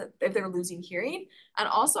students that if they were losing hearing. And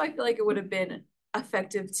also I feel like it would have been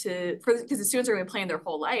effective because the students are going to be playing their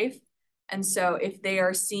whole life. And so if they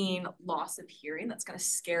are seeing loss of hearing, that's going to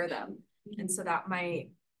scare them. And so that might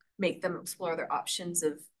make them explore their options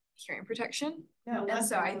of hearing protection. Yeah, and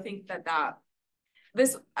so I think that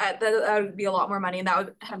would be a lot more money, and that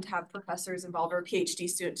would have to have professors involved or a PhD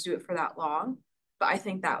student to do it for that long. But I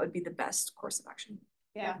think that would be the best course of action.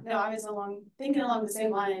 Yeah, no, I was thinking along the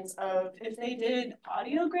same lines of if they did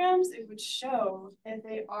audiograms, it would show if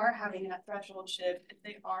they are having that threshold shift, if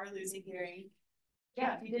they are losing hearing.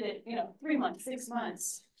 Yeah, if you did it, 3 months, 6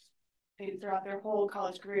 months, maybe throughout their whole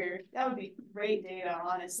college career, that would be great data,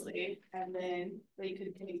 honestly. And then they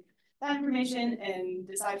could take that information and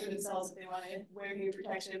decide for themselves if they want to wear hearing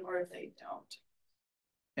protection or if they don't.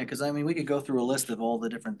 Yeah, because I mean, we could go through a list of all the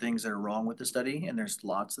different things that are wrong with the study, and there's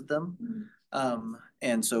lots of them.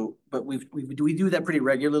 And so, but we do that pretty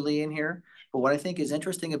regularly in here. But what I think is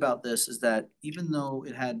interesting about this is that even though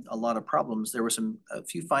it had a lot of problems, there were a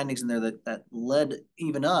few findings in there that led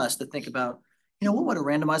even us to think about, what would a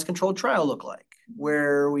randomized controlled trial look like,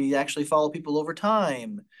 where we actually follow people over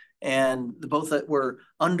time, and both that were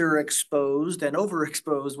underexposed and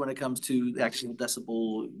overexposed when it comes to the actual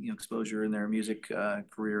decibel exposure in their music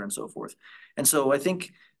career and so forth. And so I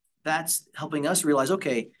think that's helping us realize,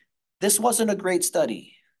 okay, this wasn't a great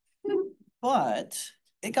study, but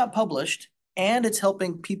it got published and it's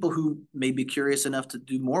helping people who may be curious enough to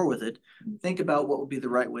do more with it think about what would be the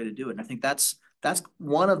right way to do it. And I think that's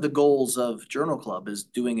one of the goals of Journal Club, is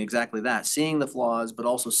doing exactly that, seeing the flaws, but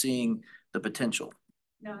also seeing the potential.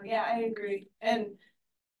 No, yeah, I agree. And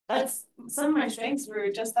that's some of my strengths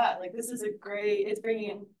were just that. Like, this is it's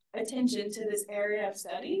bringing attention to this area of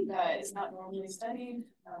study that is not normally studied.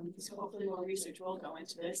 So hopefully more research will go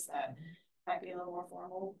into this that might be a little more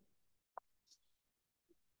formal.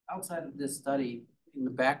 Outside of this study, in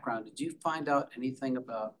the background, did you find out anything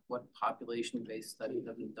about what population-based studies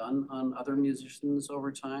have been done on other musicians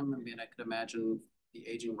over time? I mean, I could imagine the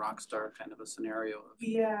aging rock star kind of a scenario.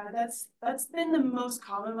 Yeah, that's been the most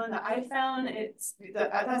common one that I found. It's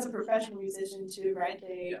that as a professional musician too, right?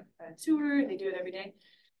 They tour, they do it every day.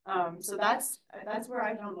 So that's where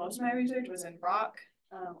I found most of my research was in rock,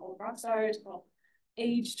 old rock stars, well,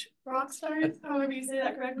 aged rock stars, however you say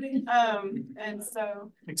that correctly. And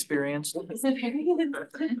so Experience.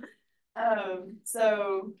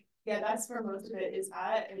 so yeah, that's where most of it is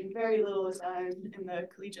at, and very little is done in the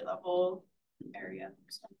collegiate level area.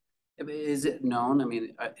 So. Is it known? I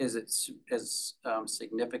mean, is it as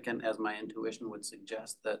significant as my intuition would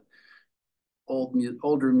suggest that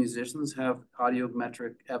older musicians have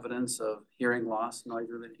audiometric evidence of hearing loss,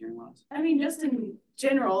 noise-related hearing loss? I mean, just in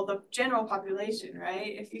general, the general population,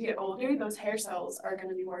 right? If you get older, those hair cells are going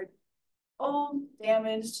to be more old,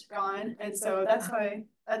 damaged, gone, and so that's why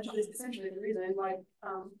that's essentially the reason why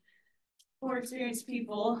more experienced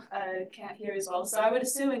people can't hear as well. So I would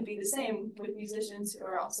assume it'd be the same with musicians who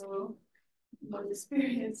are also more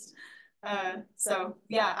experienced. So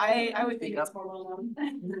yeah, I would think it's more well known.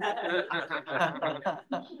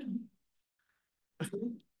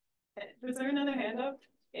 Was there another hand up?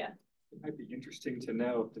 Yeah. It might be interesting to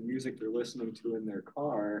know if the music they're listening to in their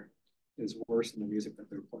car is worse than the music that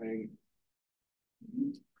they're playing.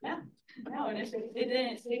 Yeah. No, and if they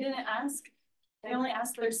didn't ask. They only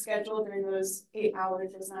asked their schedule during those 8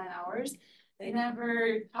 hours, those 9 hours. They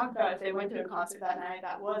never talked about if they went to a concert that night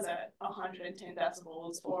that was at 110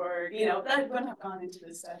 decibels, or, you know, that wouldn't have gone into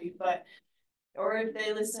the study, but, or if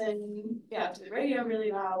they listen, yeah, to the radio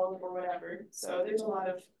really loud or whatever. So there's a lot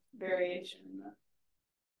of variation in that.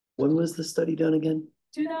 When was the study done again?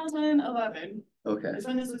 2011. Okay. Is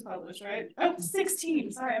when this was published, right? Oh,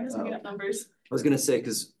 16. Sorry, I'm just making up numbers. I was gonna say,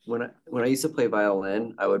 because when I used to play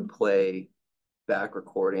violin, I would play back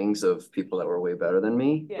recordings of people that were way better than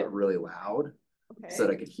me, but really loud, so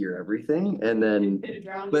that I could hear everything. And then,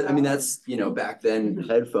 but I mean, that's, you know, back then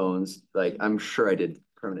headphones, like I'm sure I did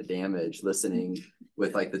permanent damage listening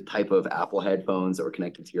with like the type of Apple headphones that were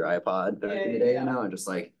connected to your iPod back in the day. You know, and just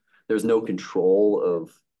like there's no control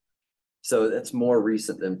of. So that's more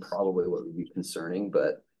recent than probably what would be concerning,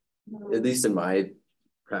 but at least in my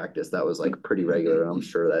practice, that was like pretty regular. I'm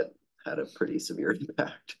sure that had a pretty severe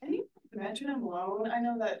impact. Imagine I'm alone. I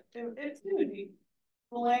know that it would be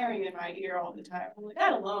blaring in my ear all the time. I'm like,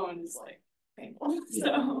 that alone is like painful.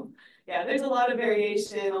 So yeah, there's a lot of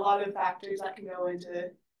variation, a lot of factors that can go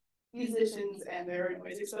into musicians and their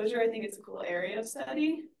noise exposure. I think it's a cool area of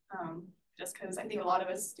study. Just because I think a lot of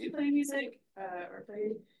us do play music or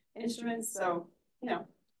play instruments. So, you know,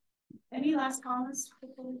 any last comments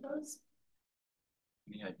before we close?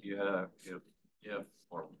 Any idea if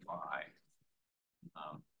or why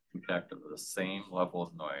impact of the same level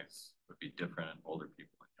of noise would be different in older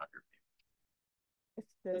people and younger people? If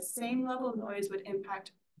the same level of noise would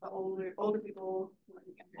impact the older people,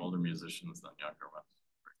 older musicians than younger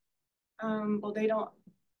ones. Well, they don't,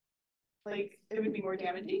 like, it would be more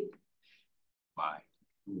damaging. Why?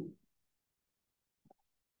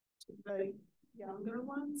 The younger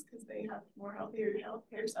ones, because they have more healthier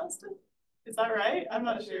hair cells still. Is that right? I'm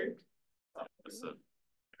not sure. So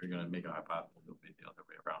if you're going to make a hypothesis, it'll be the other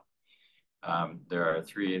way around. There are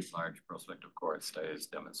 3 large prospective cohort studies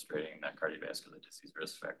demonstrating that cardiovascular disease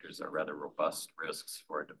risk factors are rather robust risks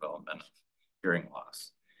for development of hearing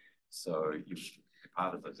loss. So you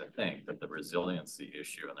hypothesize, I think, that the resiliency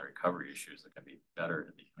issue and the recovery issues are going to be better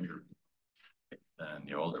in the younger than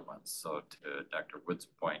the older ones. So to Dr. Wood's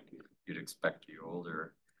point, you'd expect the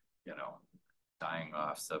older, you know, dying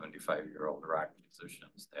off 75-year-old rock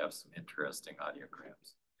musicians to have some interesting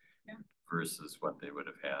audiograms versus what they would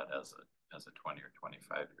have had as a 20 or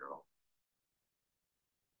 25-year-old.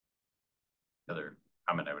 The other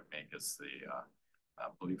comment I would make is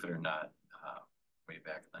believe it or not, way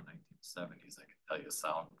back in the 1970s, I can tell you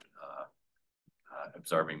sound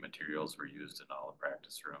absorbing materials were used in all the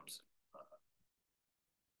practice rooms,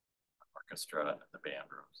 orchestra, and the band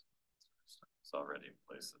rooms. It's already in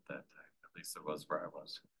place at that time. At least it was where I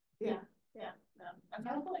was. Yeah. I'm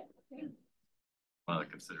kind of like, one of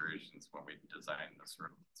the considerations when we designed this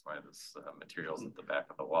room. That's why this material's at the back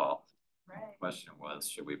of the wall. Right. The question was,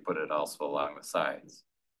 should we put it also along the sides?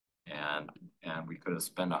 And we could have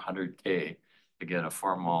spent $100K to get a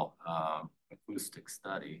formal acoustic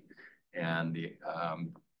study, and the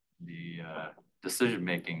decision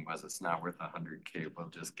making was it's not worth $100K. We'll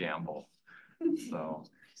just gamble. So.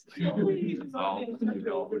 Yep.